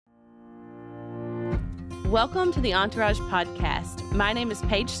Welcome to the Entourage Podcast. My name is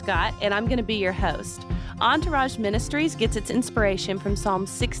Paige Scott, and I'm going to be your host. Entourage Ministries gets its inspiration from Psalm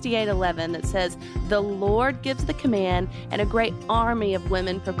 68:11 that says, "The Lord gives the command, and a great army of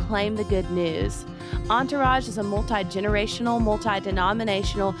women proclaim the good news." Entourage is a multi-generational,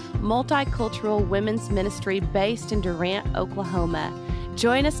 multi-denominational, multicultural women's ministry based in Durant, Oklahoma.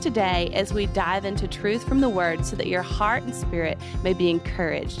 Join us today as we dive into truth from the Word so that your heart and spirit may be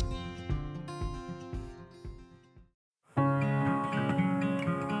encouraged.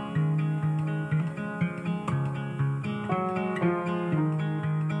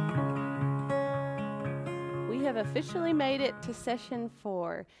 Officially made it to session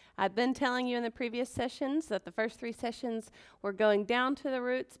 4. I've been telling you in the previous sessions that the first 3 sessions were going down to the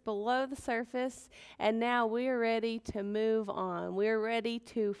roots below the surface, and now we are ready to move on. We're ready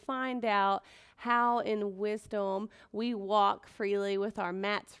to find out how in wisdom we walk freely with our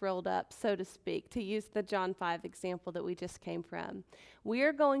mats rolled up, so to speak, to use the John 5 example that we just came from. We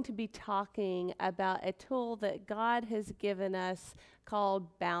are going to be talking about a tool that God has given us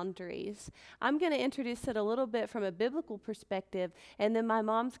called boundaries. I'm going to introduce it a little bit from a biblical perspective, and then my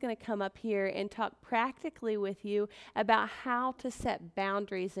mom's going to come up here and talk practically with you about how to set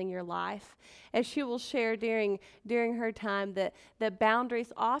boundaries in your life. As she will share during her time that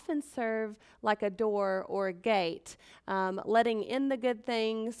boundaries often serve like a door or a gate, letting in the good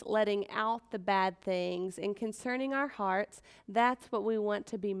things, letting out the bad things, and concerning our hearts, that's what we want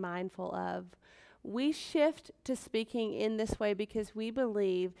to be mindful of. We shift to speaking in this way because we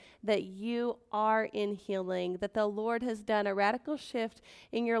believe that you are in healing, that the Lord has done a radical shift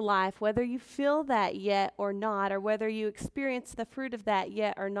in your life, whether you feel that yet or not, or whether you experience the fruit of that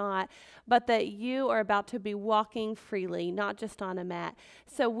yet or not, but that you are about to be walking freely, not just on a mat.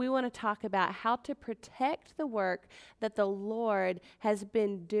 So we want to talk about how to protect the work that the Lord has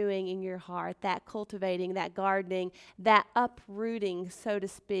been doing in your heart, that cultivating, that gardening, that uprooting, so to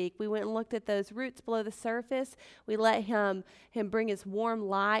speak. We went and looked at those roots below the surface. We let him bring his warm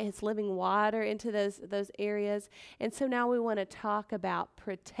light, his living water into those areas. And so now we want to talk about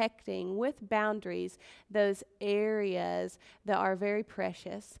protecting with boundaries those areas that are very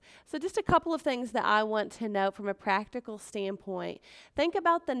precious. So just a couple of things that I want to note from a practical standpoint. Think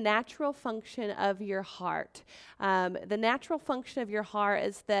about the natural function of your heart. The natural function of your heart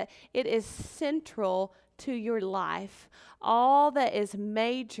is that it is central to your life. All that is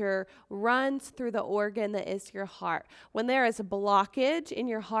major runs through the organ that is your heart. When there is a blockage in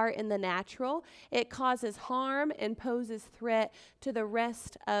your heart in the natural, it causes harm and poses threat to the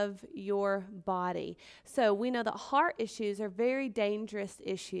rest of your body. So we know that heart issues are very dangerous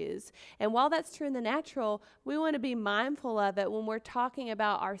issues. And while that's true in the natural, we want to be mindful of it when we're talking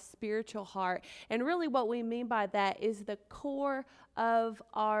about our spiritual heart. And really what we mean by that is the core of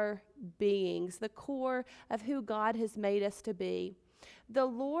our beings, the core of who God has made us to be. The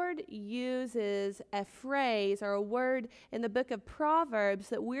Lord uses a phrase or a word in the book of Proverbs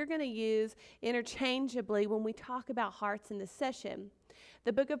that we're going to use interchangeably when we talk about hearts in this session.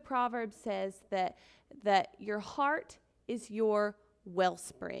 The book of Proverbs says that your heart is your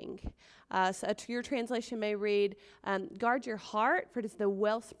wellspring. So your translation may read, guard your heart, for it is the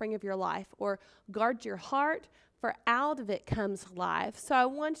wellspring of your life, or guard your heart, for out of it comes life. So I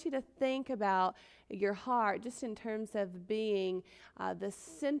want you to think about your heart just in terms of being the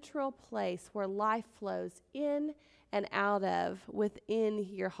central place where life flows in and out of within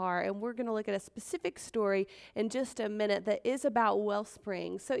your heart. And we're going to look at a specific story in just a minute that is about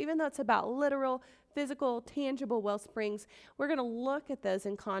wellsprings. So even though it's about literal, physical, tangible wellsprings, we're going to look at those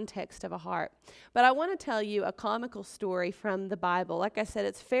in context of a heart. But I want to tell you a comical story from the Bible. Like I said,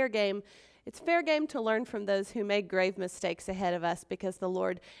 it's fair game. It's fair game to learn from those who made grave mistakes ahead of us because the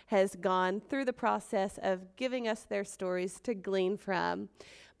Lord has gone through the process of giving us their stories to glean from.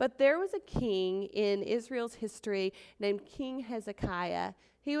 But there was a king in Israel's history named King Hezekiah.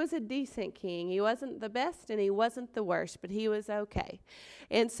 He was a decent king. He wasn't the best and he wasn't the worst, but he was okay.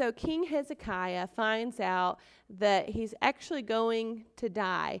 And so King Hezekiah finds out that he's actually going to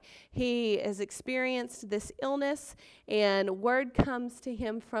die. He has experienced this illness, and word comes to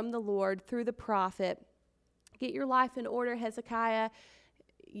him from the Lord through the prophet. Get your life in order, Hezekiah.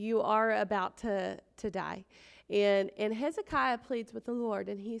 You are about to die. And Hezekiah pleads with the Lord,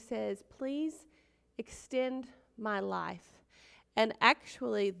 and he says, please extend my life. And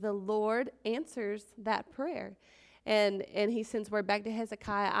actually, the Lord answers that prayer. And he sends word back to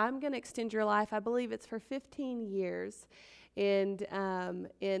Hezekiah, I'm going to extend your life. I believe it's for 15 years. And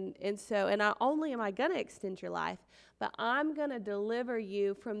not only am I going to extend your life, but I'm going to deliver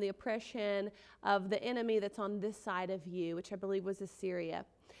you from the oppression of the enemy that's on this side of you, which I believe was Assyria.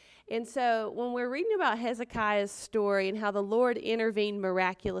 And so when we're reading about Hezekiah's story and how the Lord intervened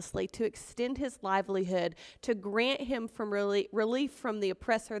miraculously to extend his livelihood, to grant him from relief from the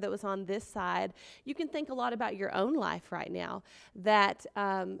oppressor that was on this side, you can think a lot about your own life right now, that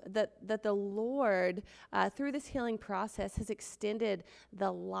the Lord, through this healing process, has extended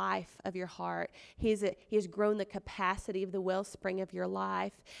the life of your heart. He has grown the capacity of the wellspring of your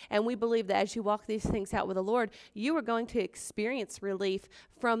life. And we believe that as you walk these things out with the Lord, you are going to experience relief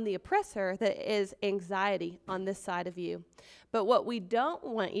from the oppressor that is anxiety on this side of you. But what we don't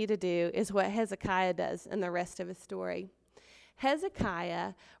want you to do is what Hezekiah does in the rest of his story.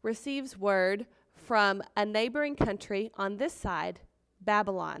 Hezekiah receives word from a neighboring country on this side,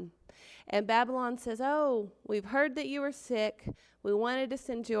 Babylon. And Babylon says, "Oh, we've heard that you were sick. We wanted to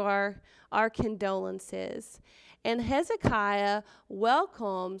send you our condolences." And Hezekiah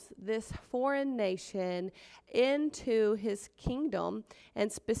welcomes this foreign nation into his kingdom,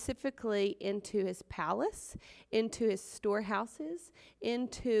 and specifically into his palace, into his storehouses,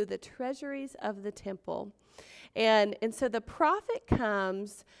 into the treasuries of the temple. And so the prophet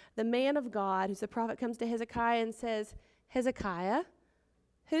comes, the man of God, who's the prophet, comes to Hezekiah and says, "Hezekiah,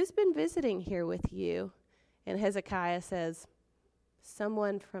 who's been visiting here with you?" And Hezekiah says,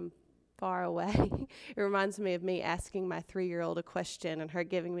 "Someone from far away." It reminds me of me asking my 3-year-old a question and her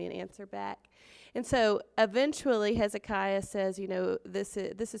giving me an answer back. And so eventually Hezekiah says, this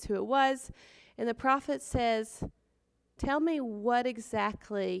is who it was. And the prophet says, "Tell me what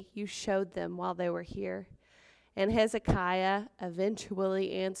exactly you showed them while they were here." And Hezekiah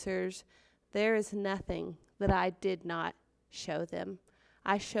eventually answers, "There is nothing that I did not show them.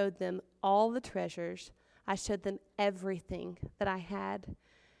 I showed them all the treasures. I showed them everything that I had."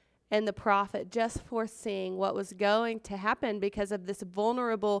 And the prophet, just foreseeing what was going to happen because of this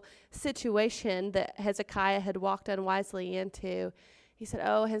vulnerable situation that Hezekiah had walked unwisely into, he said,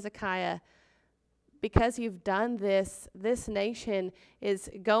 "Oh, Hezekiah, because you've done this, this nation is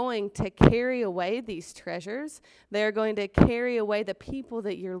going to carry away these treasures. They're going to carry away the people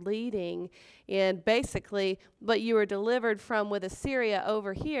that you're leading. And basically, what you were delivered from with Assyria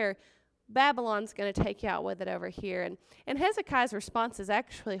over here, Babylon's going to take you out with it over here." And Hezekiah's response is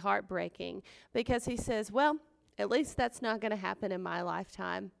actually heartbreaking, because he says, "Well, at least that's not going to happen in my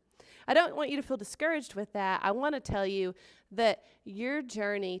lifetime." I don't want you to feel discouraged with that. I want to tell you that your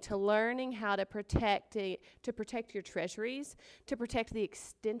journey to learning how to protect your treasuries, to protect the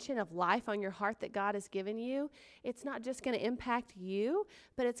extension of life on your heart that God has given you, it's not just going to impact you,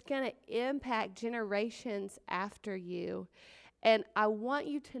 but it's going to impact generations after you. And I want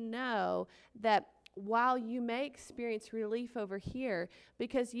you to know that while you may experience relief over here,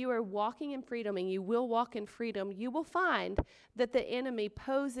 because you are walking in freedom and you will walk in freedom, you will find that the enemy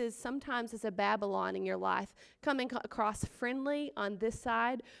poses sometimes as a Babylon in your life, coming across friendly on this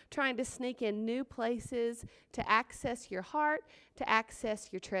side, trying to sneak in new places to access your heart, to access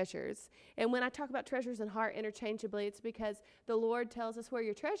your treasures. And when I talk about treasures and heart interchangeably, it's because the Lord tells us where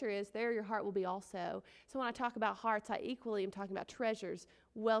your treasure is, there your heart will be also. So when I talk about hearts, I equally am talking about treasures,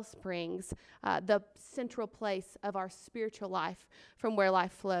 well springs, the central place of our spiritual life from where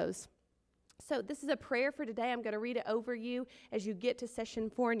life flows. So this is a prayer for today. I'm going to read it over you as you get to session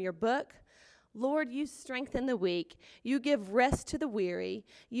 4 in your book. Lord, you strengthen the weak. You give rest to the weary.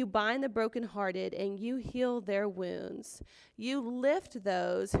 You bind the brokenhearted, and you heal their wounds. You lift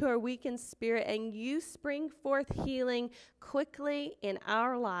those who are weak in spirit, and you spring forth healing quickly in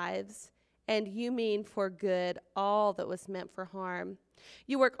our lives, and you mean for good all that was meant for harm.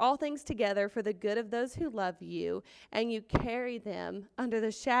 You work all things together for the good of those who love you, and you carry them under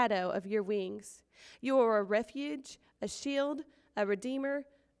the shadow of your wings. You are a refuge, a shield, a redeemer,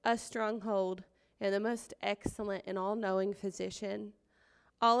 a stronghold, and the most excellent and all-knowing physician.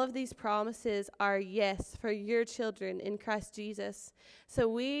 All of these promises are yes for your children in Christ Jesus. So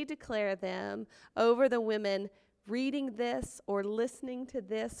we declare them over the women reading this or listening to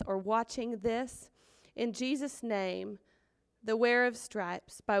this or watching this. In Jesus' name, the wearer of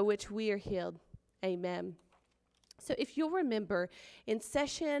stripes by which we are healed. Amen. So if you'll remember, in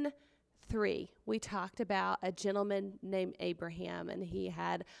session 3, we talked about a gentleman named Abraham, and he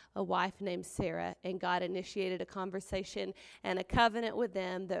had a wife named Sarah, and God initiated a conversation and a covenant with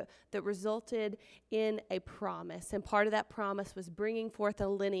them that resulted in a promise. And part of that promise was bringing forth a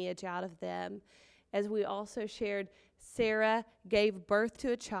lineage out of them. As we also shared, Sarah gave birth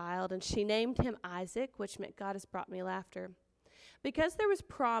to a child, and she named him Isaac, which meant God has brought me laughter. Because there was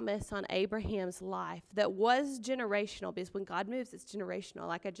promise on Abraham's life that was generational, because when God moves, it's generational,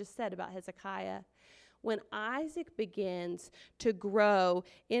 like I just said about Hezekiah. when Isaac begins to grow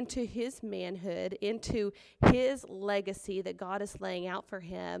into his manhood, into his legacy that God is laying out for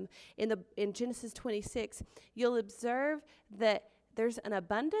him, in Genesis 26, you'll observe that there's an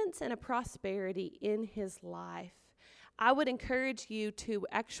abundance and a prosperity in his life. I would encourage you to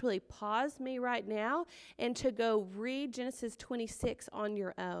actually pause me right now and to go read Genesis 26 on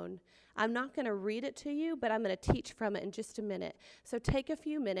your own. I'm not going to read it to you, but I'm going to teach from it in just a minute. So take a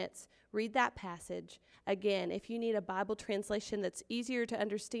few minutes, read that passage. Again, if you need a Bible translation that's easier to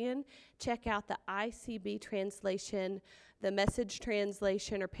understand, check out the ICB translation, the Message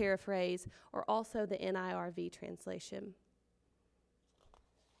translation or paraphrase, or also the NIRV translation.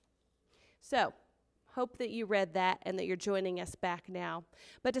 So, hope that you read that and that you're joining us back now.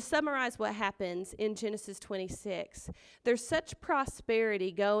 But to summarize what happens in Genesis 26, there's such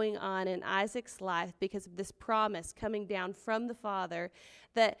prosperity going on in Isaac's life because of this promise coming down from the Father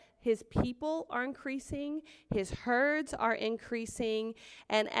that his people are increasing, his herds are increasing,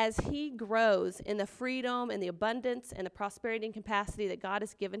 and as he grows in the freedom and the abundance and the prosperity and capacity that God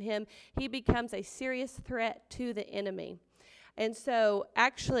has given him, he becomes a serious threat to the enemy. And so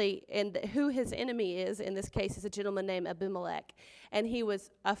actually, and who his enemy is in this case is a gentleman named Abimelech. And he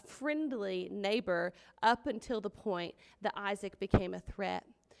was a friendly neighbor up until the point that Isaac became a threat.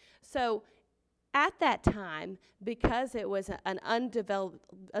 So at that time, because it was an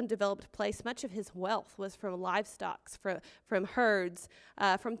undeveloped place, much of his wealth was from livestock, from herds,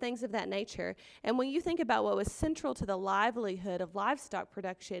 from things of that nature. And when you think about what was central to the livelihood of livestock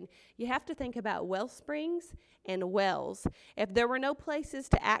production, you have to think about well springs and wells. If there were no places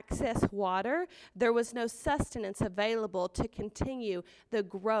to access water, there was no sustenance available to continue the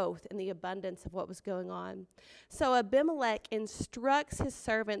growth and the abundance of what was going on. So Abimelech instructs his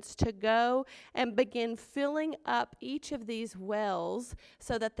servants to go and begin filling up each of these wells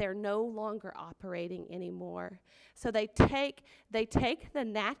so that they're no longer operating anymore. So they take the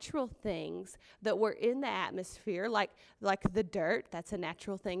natural things that were in the atmosphere, like the dirt. That's a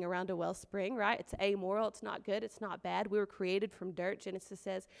natural thing around a wellspring, right? It's amoral. It's not good. It's not bad. We were created from dirt, Genesis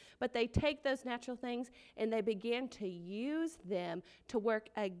says. But they take those natural things and they begin to use them to work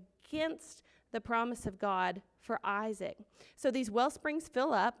against the promise of God for Isaac. So these well springs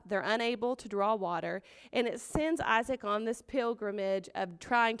fill up, they're unable to draw water, and it sends Isaac on this pilgrimage of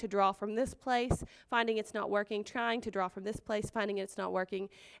trying to draw from this place, finding it's not working, trying to draw from this place, finding it's not working,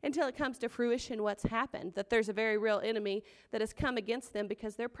 until it comes to fruition what's happened, that there's a very real enemy that has come against them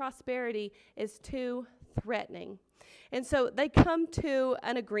because their prosperity is too threatening. And so they come to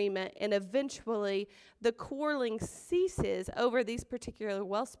an agreement, and eventually the quarreling ceases over these particular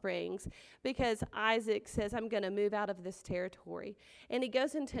well springs because Isaac says, I'm going to move out of this territory. And he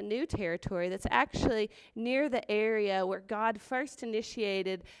goes into new territory that's actually near the area where God first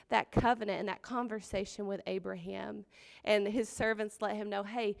initiated that covenant and that conversation with Abraham. And his servants let him know,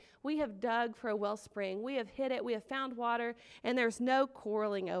 hey, we have dug for a wellspring. We have hit it. We have found water, and there's no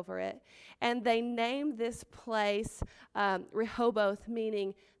quarreling over it. And they named this place Rehoboth,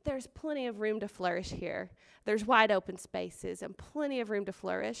 meaning there's plenty of room to flourish here. There's wide open spaces and plenty of room to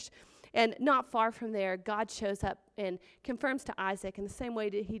flourish. And not far from there, God shows up and confirms to Isaac in the same way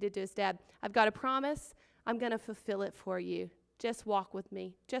that he did to his dad, I've got a promise. I'm going to fulfill it for you. Just walk with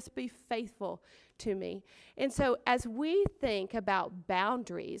me. Just be faithful to me. And so as we think about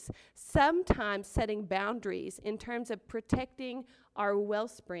boundaries, sometimes setting boundaries in terms of protecting our well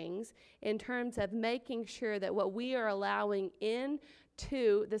springs, in terms of making sure that what we are allowing in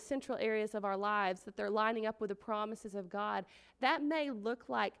to the central areas of our lives, that they're lining up with the promises of God, that may look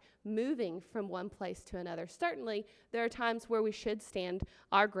like moving from one place to another. Certainly, there are times where we should stand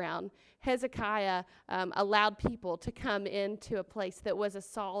our ground. Hezekiah allowed people to come into a place that was a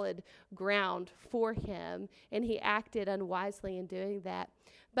solid ground for him, and he acted unwisely in doing that.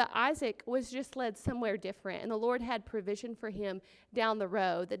 But Isaac was just led somewhere different, and the Lord had provision for him down the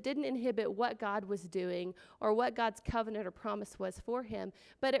road that didn't inhibit what God was doing or what God's covenant or promise was for him,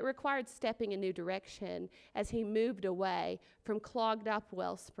 but it required stepping a new direction as he moved away from clogged up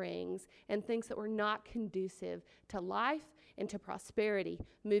well springs and things that were not conducive to life and to prosperity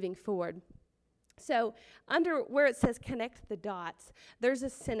moving forward. So under where it says connect the dots, there's a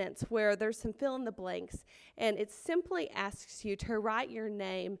sentence where there's some fill in the blanks, and it simply asks you to write your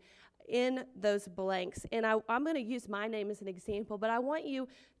name in those blanks. And I'm going to use my name as an example, but I want you,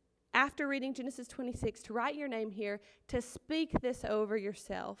 after reading Genesis 26, to write your name here, to speak this over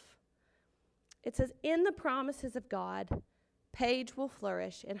yourself. It says, in the promises of God, Paige will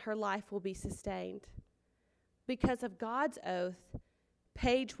flourish and her life will be sustained. Because of God's oath,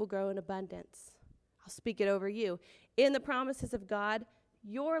 Paige will grow in abundance. I'll speak it over you. In the promises of God,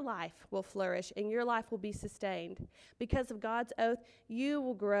 your life will flourish and your life will be sustained. Because of God's oath, you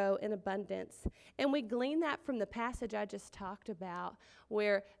will grow in abundance. And we glean that from the passage I just talked about,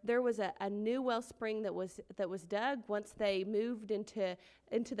 where there was a new wellspring that was dug once they moved into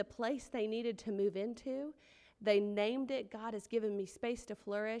the place they needed to move into. They named it, God has given me space to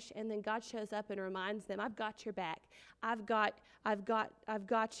flourish, and then God shows up and reminds them, I've got your back. I've got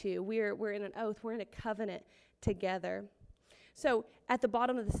you. We're in an oath, we're in a covenant together. So at the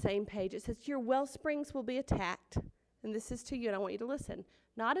bottom of the same page, it says, your well springs will be attacked. And this is to you, and I want you to listen.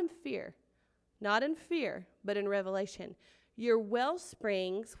 Not in fear, but in revelation. Your well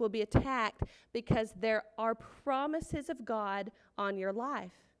springs will be attacked because there are promises of God on your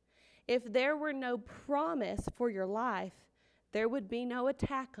life. If there were no promise for your life, there would be no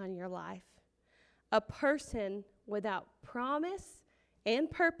attack on your life. A person without promise and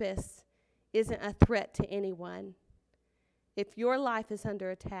purpose isn't a threat to anyone. If your life is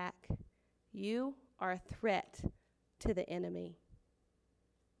under attack, you are a threat to the enemy.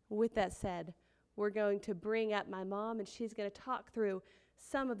 With that said, we're going to bring up my mom, and she's going to talk through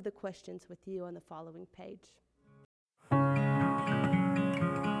some of the questions with you on the following page.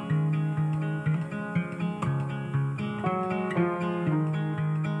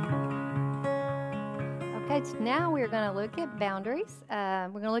 Okay, so now we're going to look at boundaries. We're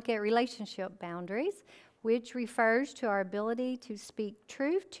going to look at relationship boundaries, which refers to our ability to speak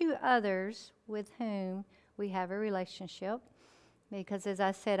truth to others with whom we have a relationship. Because as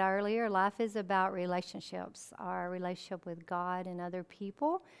I said earlier, life is about relationships, our relationship with God and other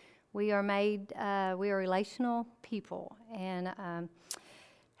people. We are relational people, and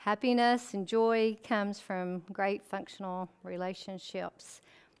happiness and joy comes from great functional relationships.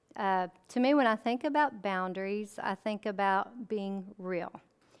 To me, when I think about boundaries, I think about being real.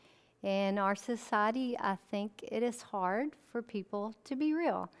 In our society, I think it is hard for people to be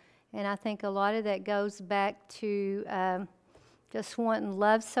real. And I think a lot of that goes back to just wanting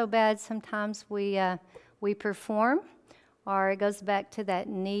love so bad. Sometimes we perform, or it goes back to that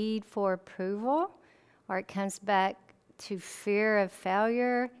need for approval, or it comes back to fear of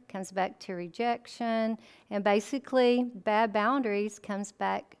failure, comes back to rejection, and basically bad boundaries comes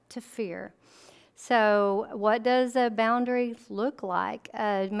back to fear. So what does a boundary look like?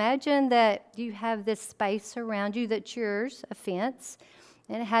 Imagine that you have this space around you that's yours, a fence,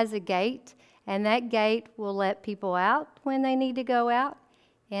 and it has a gate, and that gate will let people out when they need to go out,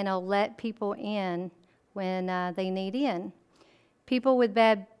 and it'll let people in when they need in. People with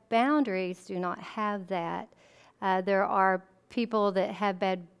bad boundaries do not have that. There are people that have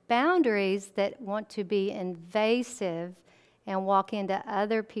bad boundaries that want to be invasive and walk into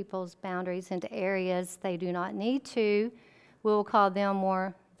other people's boundaries, into areas they do not need to. We'll call them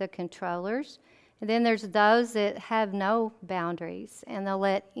more the controllers. And then there's those that have no boundaries, and they'll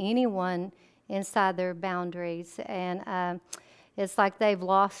let anyone inside their boundaries, and it's like they've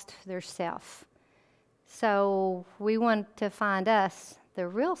lost their self. So we want to find us, the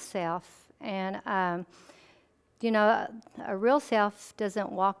real self, and a real self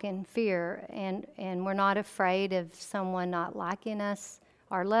doesn't walk in fear, and we're not afraid of someone not liking us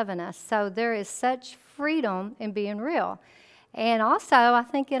or loving us. So there is such freedom in being real. And also, I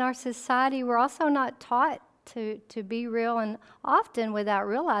think in our society, we're also not taught to be real, and often without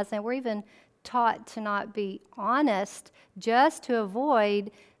realizing, we're even taught to not be honest just to avoid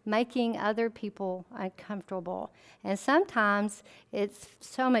making other people uncomfortable. And sometimes it's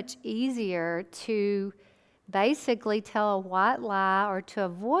so much easier to basically tell a white lie or to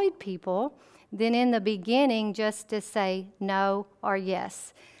avoid people than in the beginning just to say no or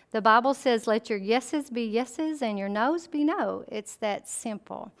yes. The Bible says, let your yeses be yeses and your noes be no. It's that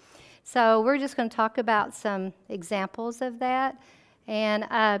simple. So we're just going to talk about some examples of that. And,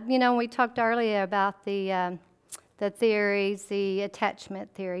 we talked earlier about the theories, the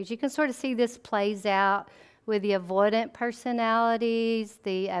attachment theories. You can sort of see this plays out with the avoidant personalities,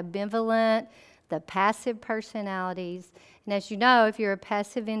 the ambivalent, the passive personalities. And as you know, if you're a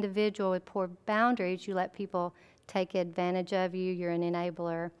passive individual with poor boundaries, you let people take advantage of you. You're an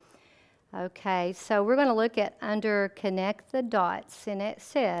enabler. Okay, so we're going to look at under connect the dots, and it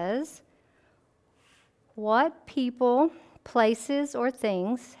says, what people, places, or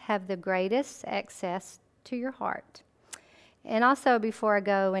things have the greatest access to your heart? And also, before I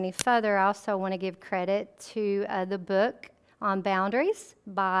go any further, I also want to give credit to the book on boundaries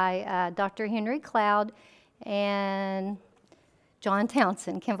by Dr. Henry Cloud and John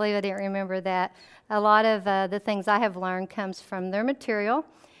Townsend. Can't believe I didn't remember that. A lot of the things I have learned comes from their material.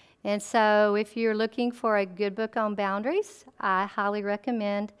 And so if you're looking for a good book on boundaries, I highly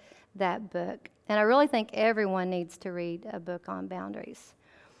recommend that book. And I really think everyone needs to read a book on boundaries.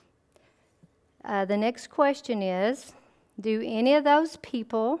 The next question is, do any of those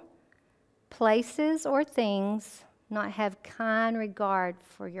people, places, or things not have kind regard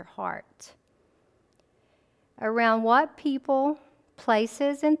for your heart? Around what people,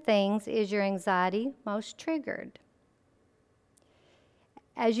 places, and things is your anxiety most triggered?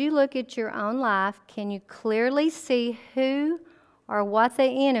 As you look at your own life, can you clearly see who or what the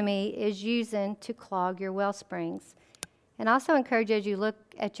enemy is using to clog your well springs? And also encourage you, as you look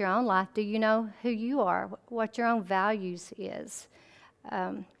at your own life, do you know who you are, what your own values is?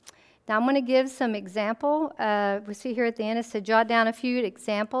 Now I'm going to give some example. We see here at the end, it said jot down a few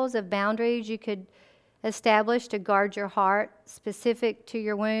examples of boundaries you could establish to guard your heart, specific to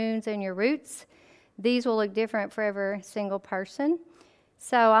your wounds and your roots. These will look different for every single person.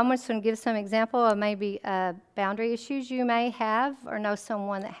 So I'm just going to give some example of maybe boundary issues you may have or know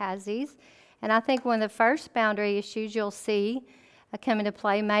someone that has these. And I think one of the first boundary issues you'll see come into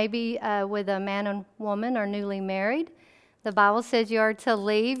play maybe with a man and woman or newly married. The Bible says you are to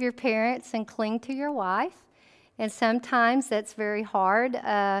leave your parents and cling to your wife. And sometimes that's very hard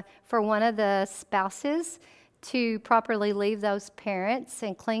for one of the spouses to properly leave those parents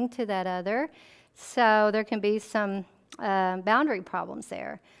and cling to that other. So there can be some boundary problems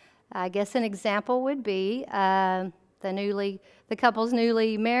there. I guess an example would be the couple's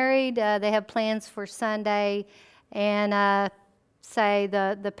newly married. They have plans for Sunday, and say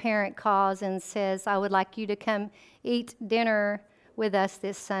the parent calls and says, "I would like you to come eat dinner with us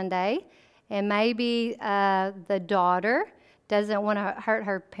this Sunday." And maybe the daughter doesn't want to hurt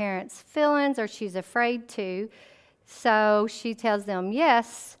her parents' feelings, or she's afraid to, so she tells them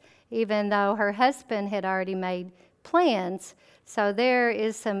yes, even though her husband had already made plans. So there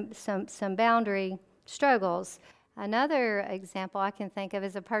is some boundary struggles. Another example I can think of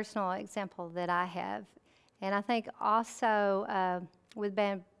is a personal example that I have. And I think also with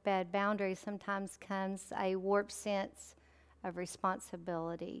bad boundaries sometimes comes a warped sense of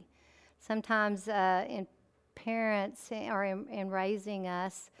responsibility. Sometimes in parents or in raising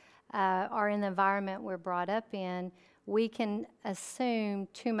us or in the environment we're brought up in, we can assume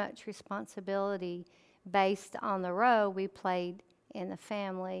too much responsibility based on the role we played in the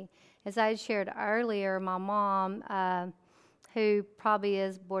family. As I shared earlier, my mom, who probably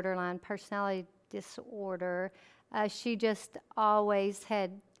is borderline personality disorder, she just always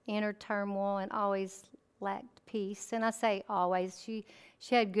had inner turmoil and always lacked peace. And I say always, she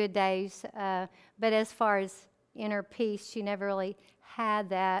had good days, but as far as inner peace, she never really had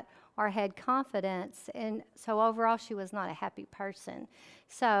that or had confidence. And so overall, she was not a happy person.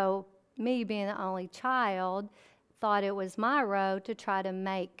 So me being the only child, thought it was my role to try to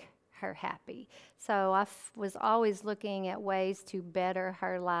make her happy. So I was always looking at ways to better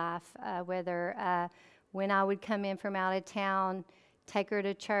her life, whether when I would come in from out of town, take her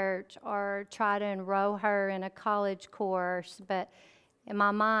to church, or try to enroll her in a college course. But in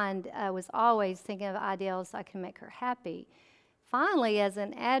my mind, I was always thinking of ideals I can make her happy. Finally, as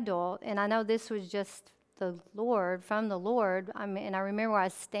an adult, and I know this was just the Lord, from the Lord, and I remember I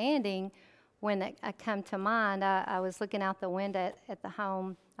was standing when it come to mind. I was looking out the window at the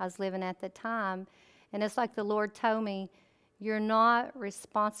home I was living at the time, and it's like the Lord told me, you're not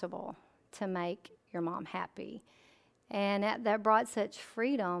responsible to make your mom happy. And that brought such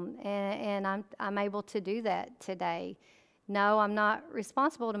freedom, and I'm able to do that today. No, I'm not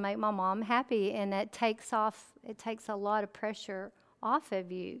responsible to make my mom happy, and it takes a lot of pressure off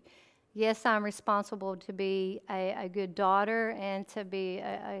of you. Yes, I'm responsible to be a good daughter and to be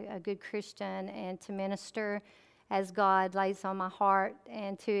a good Christian and to minister as God lays on my heart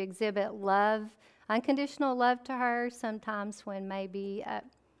and to exhibit love, unconditional love to her sometimes when maybe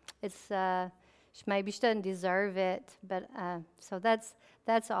maybe she doesn't deserve it. But so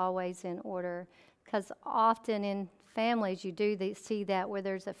that's always in order, because often in families you do see that where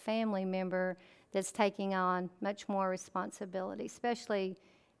there's a family member that's taking on much more responsibility, especially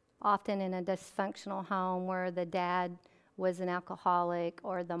often in a dysfunctional home where the dad was an alcoholic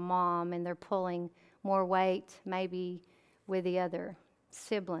or the mom, and they're pulling more weight maybe with the other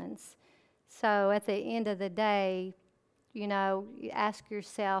siblings. So at the end of the day, you ask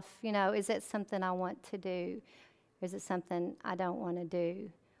yourself, is it something I want to do? Or is it something I don't want to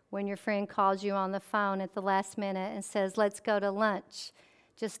do? When your friend calls you on the phone at the last minute and says, let's go to lunch,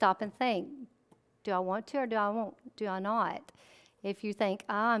 just stop and think, do I want to or do I not? If you think,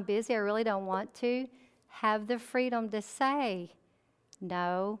 I'm busy, I really don't want to, have the freedom to say,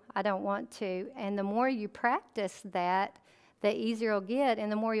 no, I don't want to. And the more you practice that, the easier it'll get,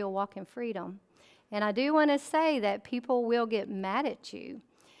 and the more you'll walk in freedom. And I do want to say that people will get mad at you.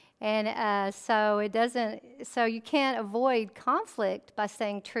 And so you can't avoid conflict by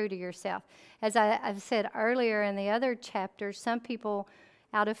staying true to yourself. As I've said earlier in the other chapters, some people,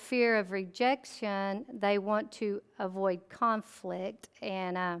 out of fear of rejection, they want to avoid conflict.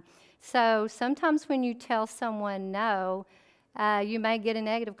 And so sometimes when you tell someone no, you may get a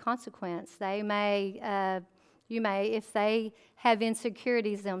negative consequence. If they have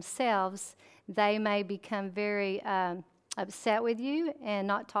insecurities themselves, they may become very upset with you and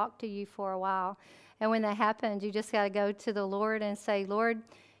not talk to you for a while. And when that happens, you just got to go to the Lord and say, Lord,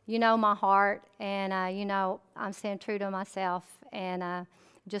 you know my heart, and I'm staying true to myself, and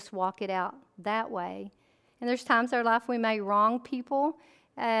just walk it out that way. And there's times in our life we may wrong people,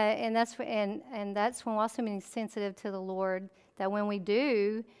 and that's when we also be sensitive to the Lord, that when we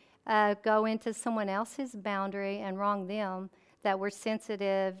do go into someone else's boundary and wrong them, that we're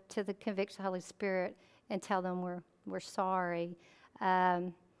sensitive to the conviction of the Holy Spirit and tell them we're sorry.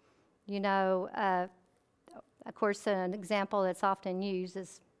 Of course, an example that's often used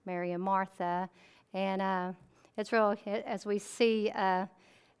is Mary and Martha. And it's real, as we see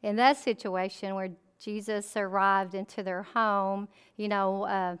in that situation where Jesus arrived into their home,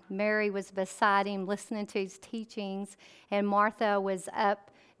 Mary was beside him listening to his teachings, and Martha was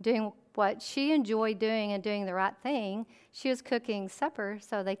up doing what she enjoyed doing and doing the right thing. She was cooking supper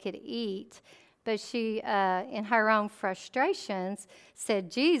so they could eat. But she, in her own frustrations, said,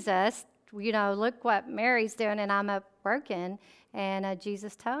 Jesus, look what Mary's doing, and I'm up working. And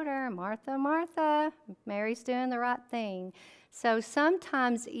Jesus told her, Martha, Martha, Mary's doing the right thing. So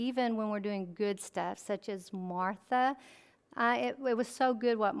sometimes even when we're doing good stuff, such as Martha, it was so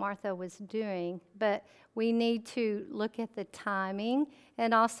good what Martha was doing, but we need to look at the timing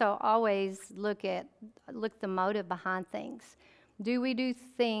and also always look the motive behind things. Do we do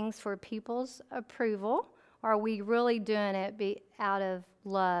things for people's approval, or are we really doing it out of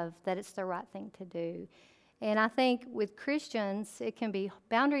love, that it's the right thing to do? And I think with Christians,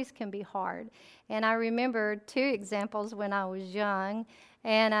 boundaries can be hard. And I remember 2 examples when I was young,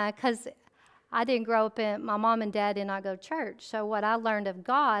 and because I didn't grow up my mom and dad did not go to church. So what I learned of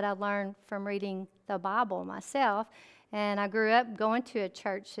God, I learned from reading the Bible myself. And I grew up going to a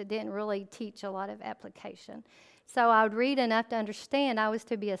church that didn't really teach a lot of application. So I would read enough to understand I was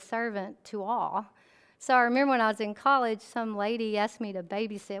to be a servant to all. So I remember when I was in college, some lady asked me to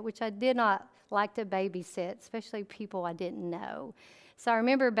babysit, which I did not like to babysit, especially people I didn't know. So I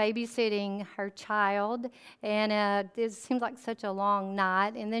remember babysitting her child, and it seemed like such a long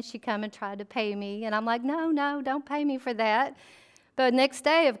night. And then she come and tried to pay me, and I'm like, no, don't pay me for that. But next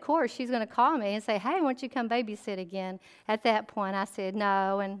day, of course, she's going to call me and say, hey, why don't you come babysit again? At that point, I said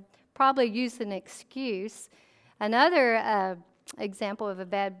no, and probably used an excuse. Another example of a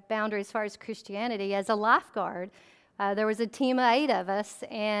bad boundary as far as Christianity, as a lifeguard, there was a team of 8 of us,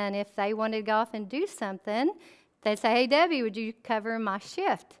 and if they wanted to go off and do something, they'd say, hey, Debbie, would you cover my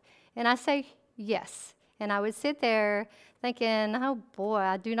shift? And I say, yes. And I would sit there thinking, oh, boy,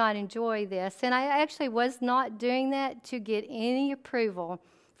 I do not enjoy this. And I actually was not doing that to get any approval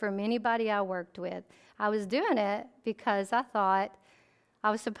from anybody I worked with. I was doing it because I thought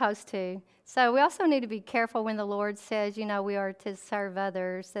I was supposed to. So we also need to be careful when the Lord says, we are to serve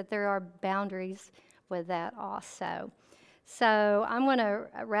others, that there are boundaries with that also. So I'm going to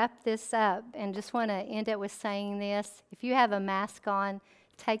wrap this up and just want to end it with saying this. If you have a mask on,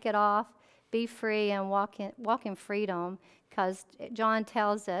 take it off, be free, and walk in freedom, because John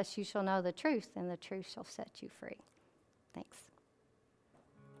tells us you shall know the truth, and the truth shall set you free. Thanks.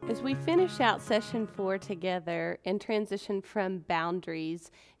 As we finish out session 4 together and transition from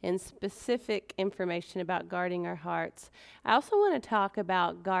boundaries and specific information about guarding our hearts, I also want to talk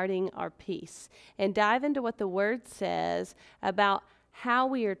about guarding our peace and dive into what the Word says about how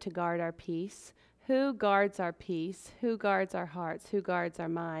we are to guard our peace, who guards our peace, who guards our hearts, who guards our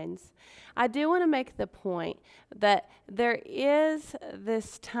minds. I do want to make the point that there is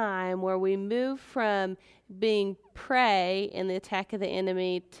this time where we move from being prey in the attack of the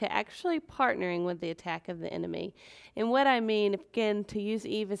enemy to actually partnering with the attack of the enemy. And what I mean, again, to use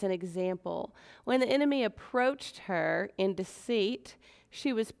Eve as an example, when the enemy approached her in deceit,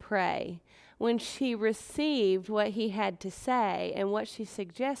 she was prey. When she received what he had to say and what she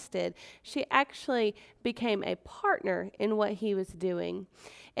suggested, she actually became a partner in what he was doing.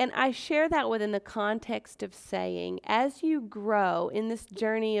 And I share that within the context of saying, as you grow in this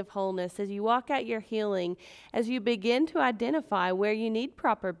journey of wholeness, as you walk out your healing, as you begin to identify where you need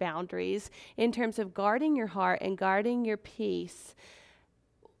proper boundaries in terms of guarding your heart and guarding your peace,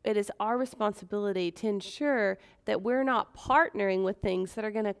 it is our responsibility to ensure that we're not partnering with things that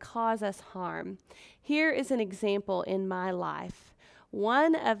are going to cause us harm. Here is an example in my life.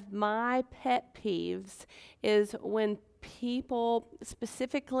 One of my pet peeves is when people,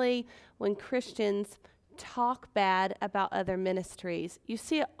 specifically when Christians, talk bad about other ministries. You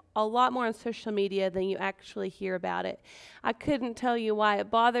see it a lot more on social media than you actually hear about it. I couldn't tell you why it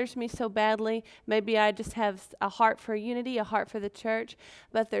bothers me so badly. Maybe I just have a heart for unity, a heart for the church,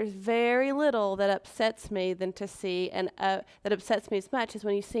 but there's very little that upsets me than to see, and that upsets me as much as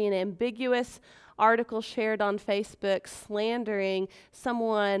when you see an ambiguous article shared on Facebook slandering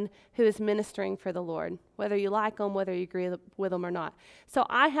someone who is ministering for the Lord, whether you like them, whether you agree with them or not. So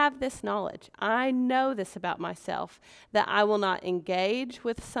I have this knowledge. I know this about myself, that I will not engage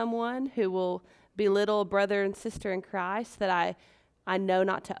with someone who will belittle a brother and sister in Christ, that I know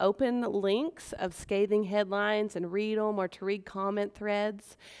not to open links of scathing headlines and read them or to read comment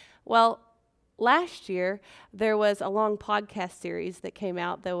threads. Well, last year, there was a long podcast series that came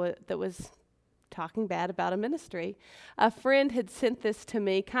out that was talking bad about a ministry. A friend had sent this to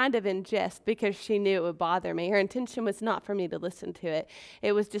me kind of in jest because she knew it would bother me. Her intention was not for me to listen to it.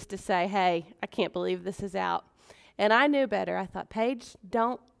 It was just to say, hey, I can't believe this is out. And I knew better. I thought, Paige,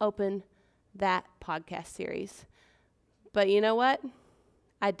 don't open that podcast series. But you know what?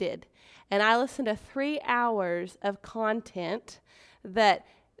 I did. And I listened to 3 hours of content that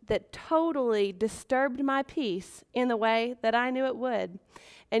totally disturbed my peace in the way that I knew it would.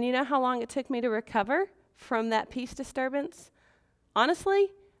 And you know how long it took me to recover from that peace disturbance?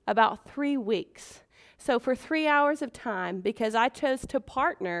 Honestly, about 3 weeks. So for 3 hours of time, because I chose to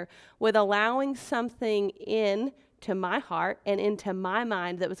partner with allowing something in to my heart and into my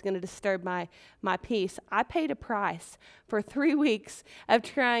mind that was going to disturb my peace, I paid a price for 3 weeks of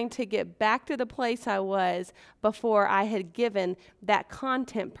trying to get back to the place I was before I had given that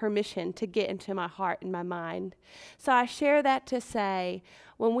content permission to get into my heart and my mind. So I share that to say,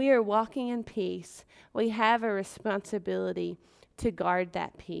 when we are walking in peace, we have a responsibility to guard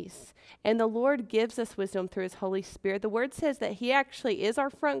that peace. And the Lord gives us wisdom through His Holy Spirit. The Word says that He actually is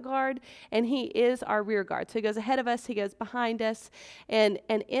our front guard and He is our rear guard. So He goes ahead of us, He goes behind us. And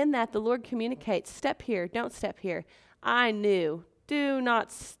in that, the Lord communicates, step here, don't step here. I knew, do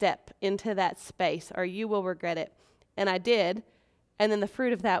not step into that space or you will regret it. And I did. And then the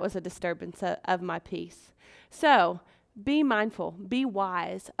fruit of that was a disturbance of my peace. So be mindful, be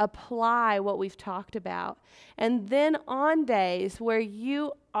wise, apply what we've talked about. And then on days where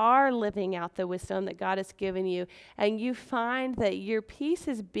you are living out the wisdom that God has given you and you find that your peace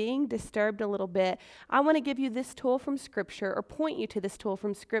is being disturbed a little bit, I want to give you this tool from Scripture, or point you to this tool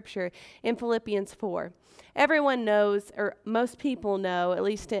from Scripture in Philippians 4. Everyone knows, or most people know, at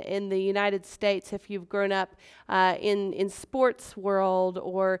least in the United States, if you've grown up in sports world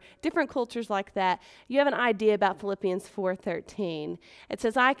or different cultures like that, you have an idea about Philippians 4:13. It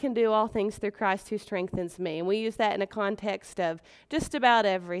says, I can do all things through Christ who strengthens me. And we use that in a context of just about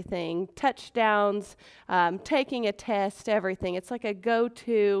everything, touchdowns, taking a test, everything. It's like a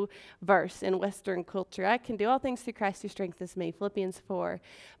go-to verse in Western culture. I can do all things through Christ who strengthens me, Philippians 4.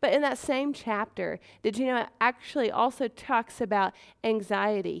 But in that same chapter, did you know it actually also talks about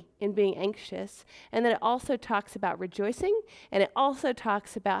anxiety and being anxious, and then it also talks about rejoicing, and it also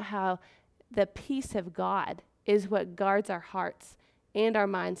talks about how the peace of God is what guards our hearts and our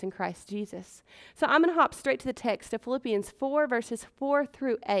minds in Christ Jesus. So I'm going to hop straight to the text of Philippians 4, verses 4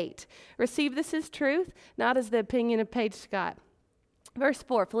 through 8. Receive this as truth, not as the opinion of Paige Scott. Verse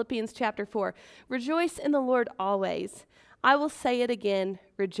 4, Philippians chapter 4. Rejoice in the Lord always. I will say it again,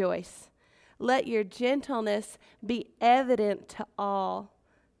 rejoice. Let your gentleness be evident to all.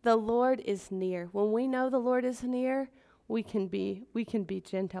 The Lord is near. When we know the Lord is near, we can be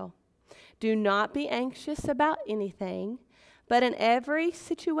gentle. Do not be anxious about anything, but in every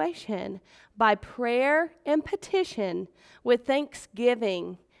situation, by prayer and petition, with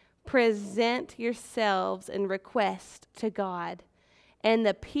thanksgiving, present yourselves in request to God. And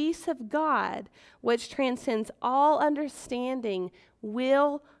the peace of God, which transcends all understanding,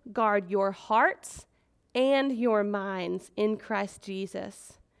 will guard your hearts and your minds in Christ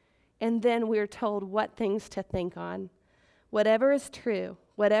Jesus. And then we're told what things to think on. Whatever is true,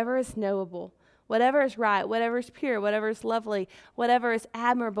 whatever is knowable, whatever is right, whatever is pure, whatever is lovely, whatever is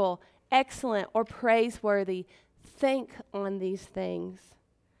admirable, excellent, or praiseworthy, think on these things.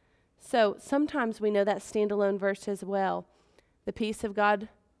 So sometimes we know that standalone verse as well. The peace of God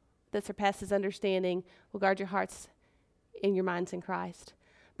that surpasses understanding will guard your hearts and your minds in Christ.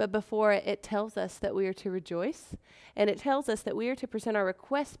 But before it tells us that we are to rejoice, and it tells us that we are to present our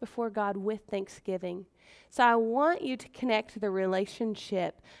requests before God with thanksgiving. So I want you to connect the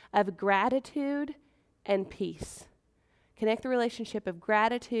relationship of gratitude and peace. Connect the relationship of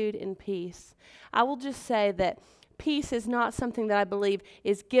gratitude and peace. I will just say that peace is not something that I believe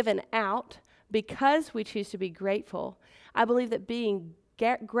is given out because we choose to be grateful. I believe that being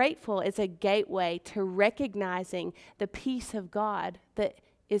grateful is a gateway to recognizing the peace of God that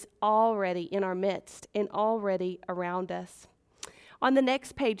is already in our midst and already around us. On the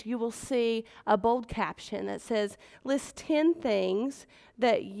next page, you will see a bold caption that says, list 10 things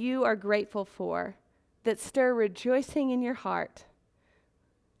that you are grateful for that stir rejoicing in your heart.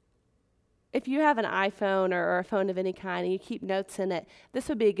 If you have an iPhone or a phone of any kind and you keep notes in it, this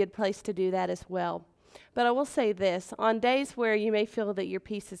would be a good place to do that as well. But I will say this, on days where you may feel that your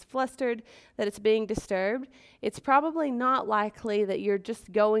peace is flustered, that it's being disturbed, it's probably not likely that you're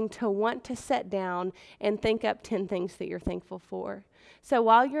just going to want to sit down and think up 10 things that you're thankful for. So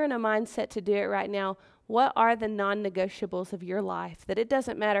while you're in a mindset to do it right now, what are the non-negotiables of your life? That it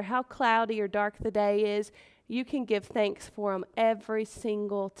doesn't matter how cloudy or dark the day is, you can give thanks for them every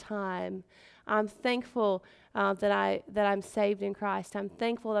single time. I'm thankful that I'm saved in Christ. I'm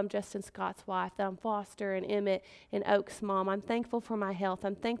thankful that I'm Justin Scott's wife, that I'm Foster and Emmett and Oak's mom. I'm thankful for my health.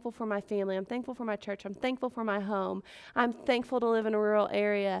 I'm thankful for my family. I'm thankful for my church. I'm thankful for my home. I'm thankful to live in a rural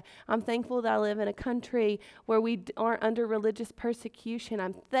area. I'm thankful that I live in a country where we aren't under religious persecution.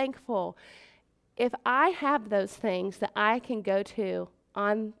 I'm thankful. If I have those things that I can go to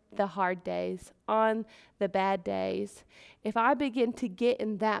on the hard days, on the bad days, if I begin to get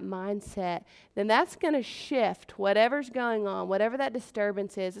in that mindset, then that's going to shift whatever's going on, whatever that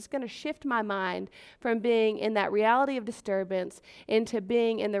disturbance is. It's going to shift my mind from being in that reality of disturbance into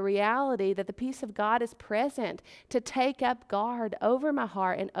being in the reality that the peace of God is present to take up guard over my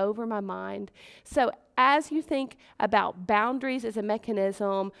heart and over my mind. So as you think about boundaries as a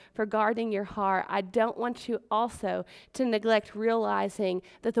mechanism for guarding your heart, I don't want you also to neglect realizing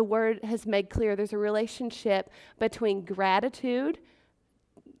that the Word has made clear there's a relationship between gratitude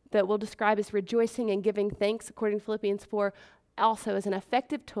that we'll describe as rejoicing and giving thanks, according to Philippians 4, also as an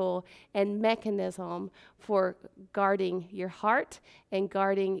effective tool and mechanism for guarding your heart and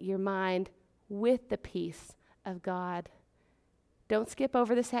guarding your mind with the peace of God. Don't skip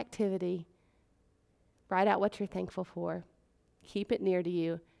over this activity. Write out what you're thankful for. Keep it near to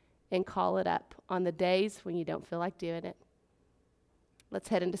you and call it up on the days when you don't feel like doing it. Let's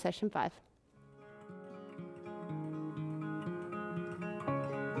head into session 5.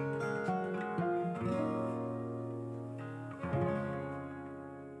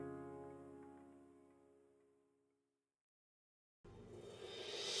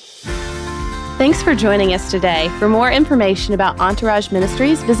 Thanks for joining us today. For more information about Entourage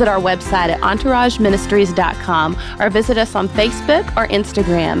Ministries, visit our website at entourageministries.com or visit us on Facebook or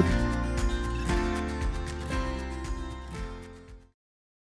Instagram.